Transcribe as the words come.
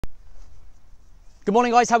Good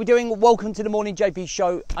morning, guys. How are we doing? Welcome to the Morning JP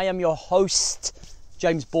Show. I am your host,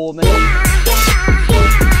 James Boardman. I'd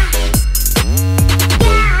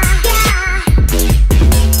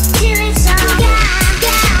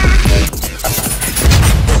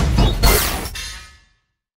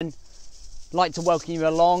like to welcome you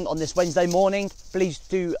along on this Wednesday morning. Please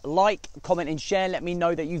do like, comment and share. Let me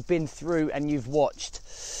know that you've been through and you've watched.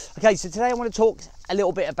 Okay, so today I want to talk a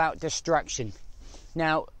little bit about distraction.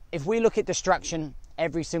 Now, if we look at distraction,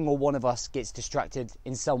 every single one of us gets distracted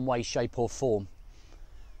in some way, shape or form.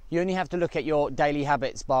 You only have to look at your daily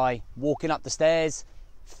habits by walking up the stairs,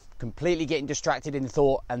 completely getting distracted in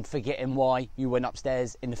thought and forgetting why you went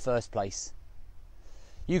upstairs in the first place.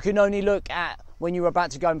 You can only look at when you're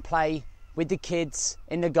about to go and play with the kids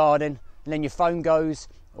in the garden, and then your phone goes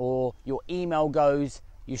or your email goes,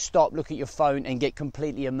 you stop, look at your phone and get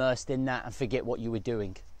completely immersed in that and forget what you were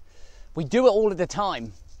doing. We do it all of the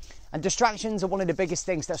time, and distractions are one of the biggest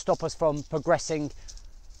things that stop us from progressing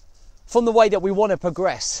from the way that we want to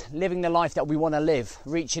progress, living the life that we want to live,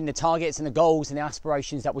 reaching the targets and the goals and the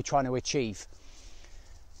aspirations that we're trying to achieve.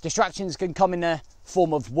 Distractions can come in the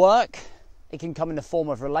form of work, it can come in the form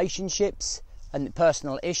of relationships and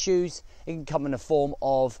personal issues, it can come in the form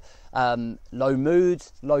of low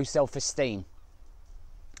moods, low self-esteem.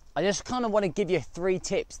 I just kind of want to give you 3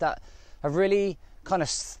 tips that have really kind of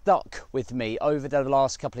stuck with me over the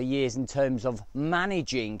last couple of years in terms of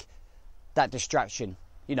managing that distraction.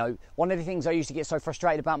 You know, one of the things I used to get so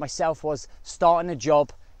frustrated about myself was starting a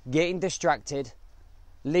job, getting distracted,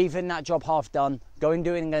 leaving that job half done, going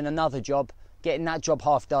doing another job, getting that job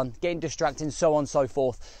half done, getting distracted, and so on and so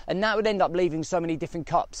forth. And that would end up leaving so many different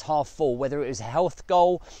cups half full, whether it was a health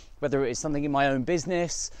goal, whether it was something in my own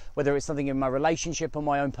business, whether it's something in my relationship or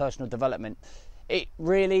my own personal development. It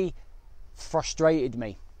really frustrated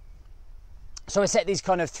me. So I set these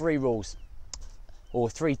kind of 3 rules, or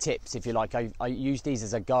 3 tips if you like. I use these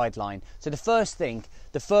as a guideline. So the first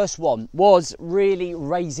one was really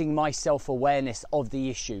raising my self-awareness of the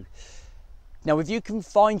issue. Now, if you can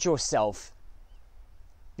find yourself,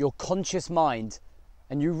 your conscious mind,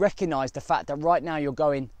 and you recognize the fact that right now you're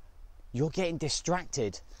getting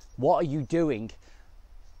distracted. What are you doing?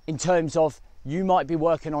 In terms of, you might be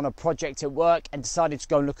working on a project at work and decided to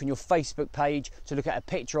go and look on your Facebook page to look at a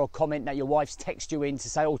picture or comment that your wife's texted you in to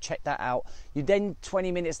say, oh, check that out. You then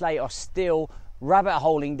 20 minutes later are still rabbit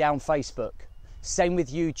holing down Facebook. Same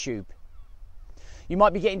with YouTube. You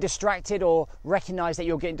might be getting distracted or recognize that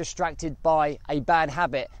you're getting distracted by a bad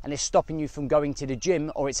habit and it's stopping you from going to the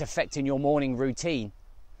gym, or it's affecting your morning routine.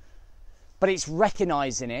 But it's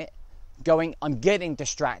recognizing it, going, I'm getting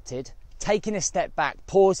distracted, taking a step back,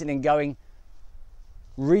 pausing and going,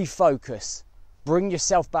 refocus, bring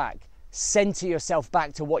yourself back, center yourself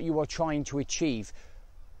back to what you are trying to achieve.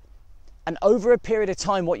 And over a period of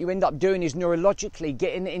time, what you end up doing is neurologically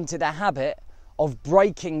getting into the habit of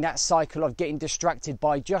breaking that cycle of getting distracted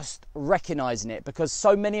by just recognizing it, because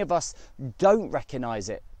so many of us don't recognize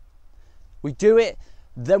it. We do it,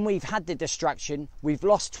 then we've had the distraction, we've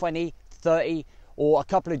lost 20, 30 or a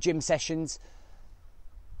couple of gym sessions,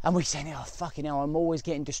 and we say, oh fucking hell, I'm always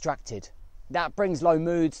getting distracted. That brings low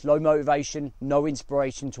moods, low motivation, no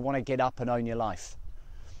inspiration to want to get up and own your life.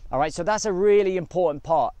 All right, so that's a really important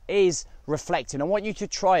part, is reflecting. I want you to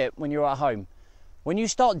try it when you're at home. When you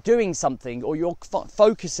start doing something or you're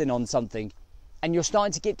focusing on something and you're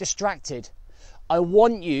starting to get distracted, I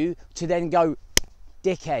want you to then go,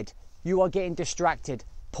 dickhead, you are getting distracted.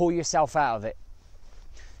 Pull yourself out of it.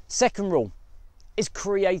 Second rule is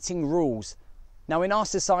creating rules. Now, in our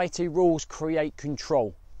society, rules create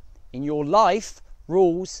control. In your life,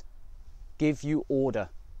 rules give you order,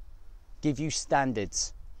 give you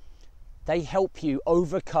standards. They help you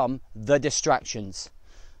overcome the distractions.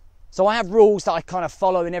 So I have rules that I kind of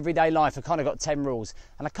follow in everyday life. I've kind of got 10 rules.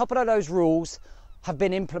 And a couple of those rules have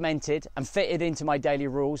been implemented and fitted into my daily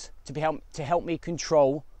rules to help me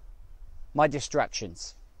control my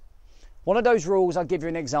distractions. One of those rules, I'll give you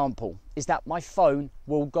an example, is that my phone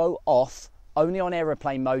will go off only on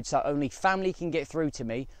aeroplane mode, so only family can get through to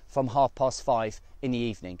me from 5:30 in the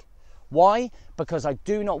evening. Why? Because I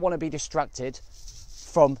do not want to be distracted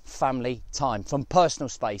from family time, from personal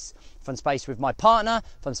space, from space with my partner,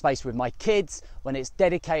 from space with my kids, when it's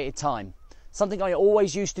dedicated time. Something I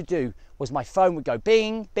always used to do was my phone would go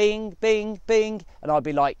bing, bing, bing, bing, and I'd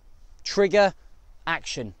be like, trigger,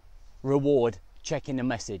 action, reward, checking the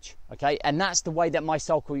message, okay? And that's the way that my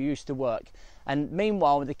cycle used to work. And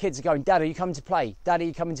meanwhile, the kids are going, Dad, are you coming to play? Dad, are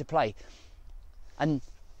you coming to play? And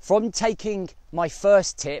from taking my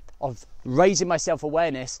first tip of raising my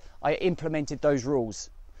self-awareness, I implemented those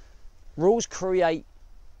rules. Rules create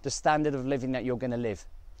the standard of living that you're going to live.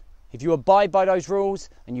 If you abide by those rules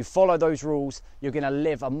and you follow those rules, you're going to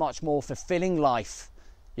live a much more fulfilling life.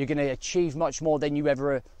 You're going to achieve much more than you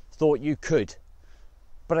ever thought you could.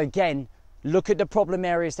 But again, look at the problem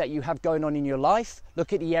areas that you have going on in your life.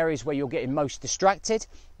 Look at the areas where you're getting most distracted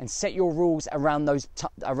and set your rules around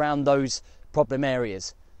those problem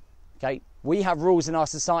areas. Okay? We have rules in our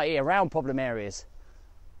society around problem areas.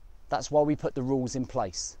 That's why we put the rules in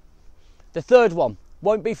place. The third one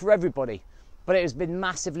won't be for everybody, but it has been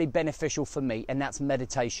massively beneficial for me, and that's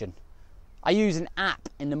meditation. I use an app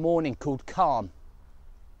in the morning called Calm.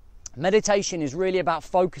 Meditation is really about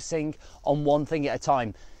focusing on one thing at a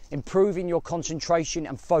time, improving your concentration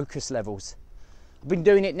and focus levels. I've been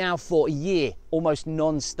doing it now for a year, almost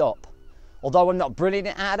non-stop. Although I'm not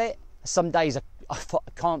brilliant at it, some days I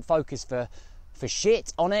can't focus for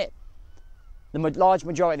shit on it. The large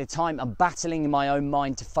majority of the time I'm battling in my own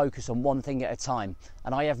mind to focus on one thing at a time.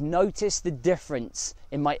 And I have noticed the difference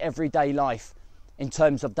in my everyday life in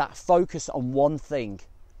terms of that focus on one thing.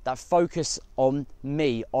 That focus on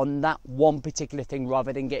me, on that one particular thing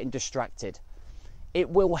rather than getting distracted. It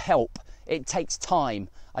will help. It takes time.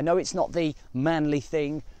 I know it's not the manly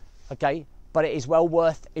thing, okay, but it is well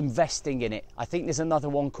worth investing in it. I think there's another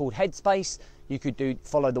one called Headspace. You could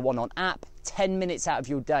follow the one on app, 10 minutes out of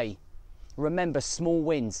your day. Remember, small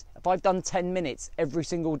wins. If I've done 10 minutes every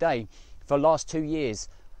single day for the last 2 years,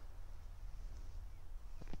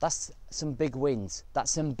 that's some big wins.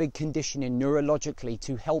 That's some big conditioning neurologically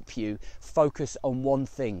to help you focus on one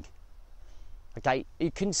thing. Okay,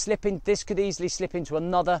 you can this could easily slip into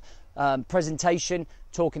another presentation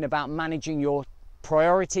talking about managing your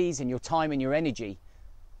priorities and your time and your energy.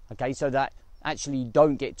 Okay, so that actually you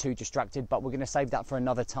don't get too distracted, but we're going to save that for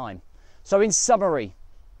another time. So in summary,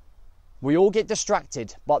 we all get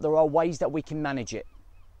distracted, but there are ways that we can manage it.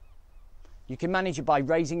 You can manage it by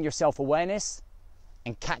raising your self-awareness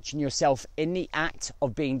and catching yourself in the act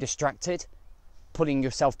of being distracted, putting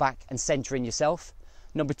yourself back and centering yourself.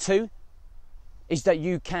 Number 2 is that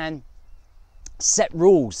you can set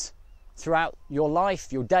rules throughout your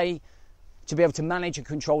life, your day, to be able to manage and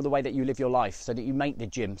control the way that you live your life, so that you make the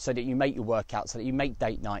gym, so that you make your workouts, so that you make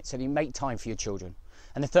date nights, so that you make time for your children.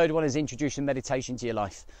 And the third one is introducing meditation to your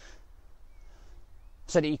life,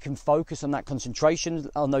 so that you can focus on that concentration,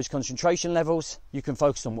 on those concentration levels. You can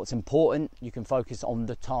focus on what's important. You can focus on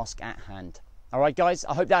the task at hand. All right, guys,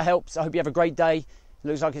 I hope that helps. I hope you have a great day. It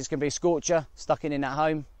looks like it's going to be a scorcher, stuck in at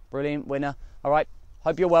home. Brilliant, winner. All right,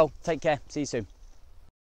 hope you're well. Take care. See you soon.